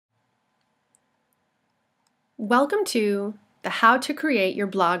Welcome to the How to Create Your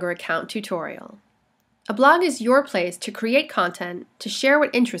Blog or Account tutorial. A blog is your place to create content, to share what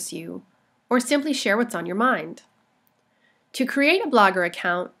interests you, or simply share what's on your mind. To create a blog or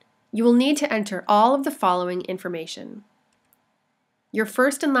account, you will need to enter all of the following information: your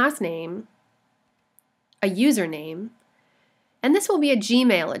first and last name, a username, and this will be a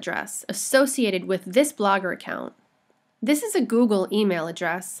Gmail address associated with this blog or account. This is a Google email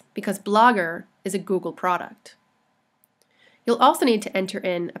address because Blogger is a Google product. You'll also need to enter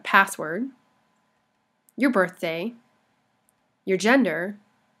in a password, your birthday, your gender,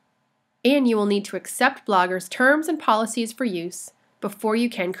 and you will need to accept Blogger's terms and policies for use before you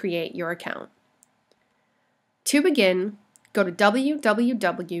can create your account. To begin, go to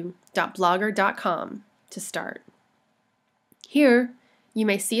www.blogger.com to start. Here, you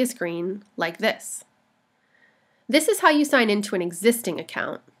may see a screen like this. This is how you sign into an existing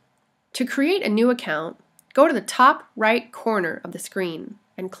account. To create a new account, go to the top right corner of the screen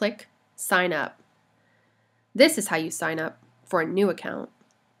and click Sign Up. This is how you sign up for a new account.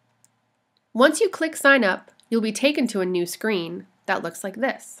 Once you click Sign Up, you'll be taken to a new screen that looks like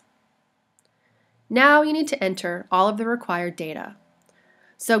this. Now you need to enter all of the required data.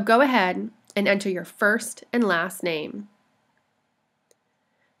 So go ahead and enter your first and last name.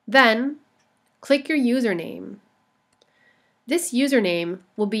 Then, click your username. This username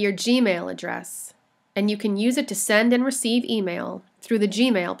will be your Gmail address, and you can use it to send and receive email through the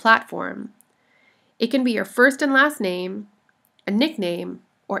Gmail platform. It can be your first and last name, a nickname,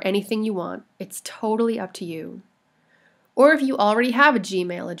 or anything you want. It's totally up to you. Or if you already have a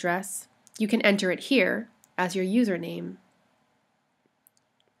Gmail address, you can enter it here as your username.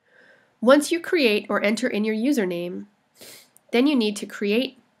 Once you create or enter in your username, then you need to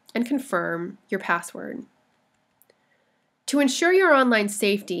create and confirm your password. To ensure your online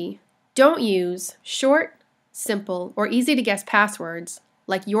safety, don't use short, simple, or easy to guess passwords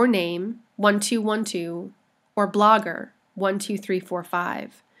like your name 1212 or blogger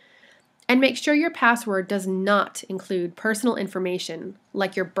 12345. And make sure your password does not include personal information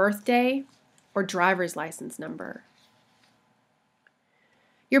like your birthday or driver's license number.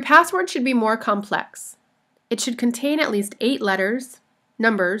 Your password should be more complex. It should contain at least 8 letters,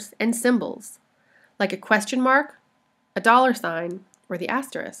 numbers, and symbols, like a question mark, a $sign, or the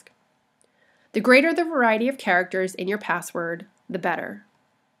asterisk. The greater the variety of characters in your password, the better.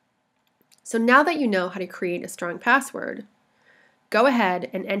 So now that you know how to create a strong password, go ahead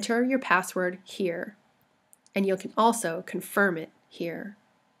and enter your password here, and you can also confirm it here.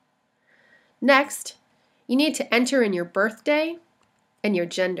 Next, you need to enter in your birthday and your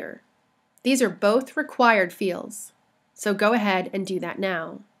gender. These are both required fields, so go ahead and do that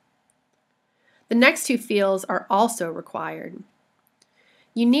now. The next 2 fields are also required.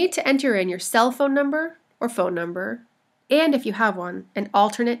 You need to enter in your cell phone number or phone number, and if you have one, an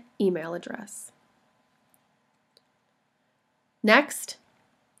alternate email address. Next,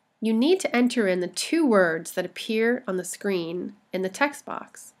 you need to enter in the 2 words that appear on the screen in the text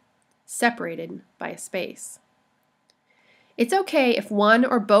box, separated by a space. It's okay if one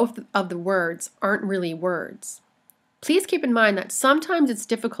or both of the words aren't really words. Please keep in mind that sometimes it's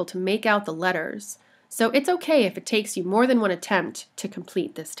difficult to make out the letters, so it's okay if it takes you more than one attempt to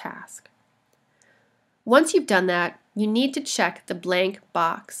complete this task. Once you've done that, you need to check the blank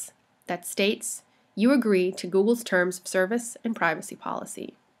box that states you agree to Google's terms of service and privacy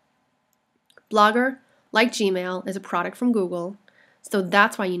policy. Blogger, like Gmail, is a product from Google, so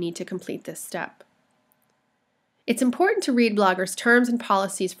that's why you need to complete this step. It's important to read Blogger's terms and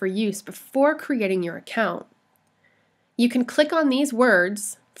policies for use before creating your account. You can click on these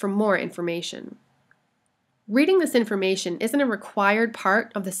words for more information. Reading this information isn't a required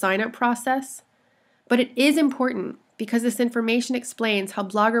part of the sign-up process, but it is important because this information explains how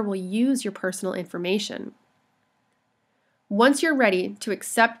Blogger will use your personal information. Once you're ready to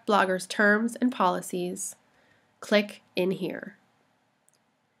accept Blogger's terms and policies, click in here.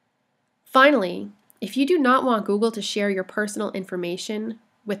 Finally, if you do not want Google to share your personal information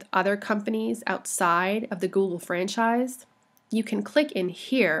with other companies outside of the Google franchise, you can click in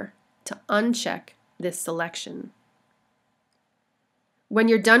here to uncheck this selection. When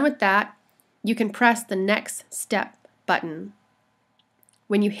you're done with that, you can press the Next Step button.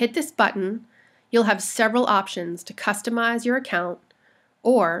 When you hit this button, you'll have several options to customize your account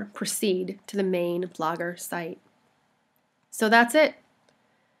or proceed to the main Blogger site. So that's it.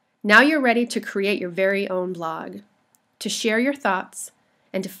 Now you're ready to create your very own blog, to share your thoughts,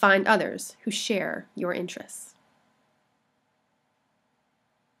 and to find others who share your interests.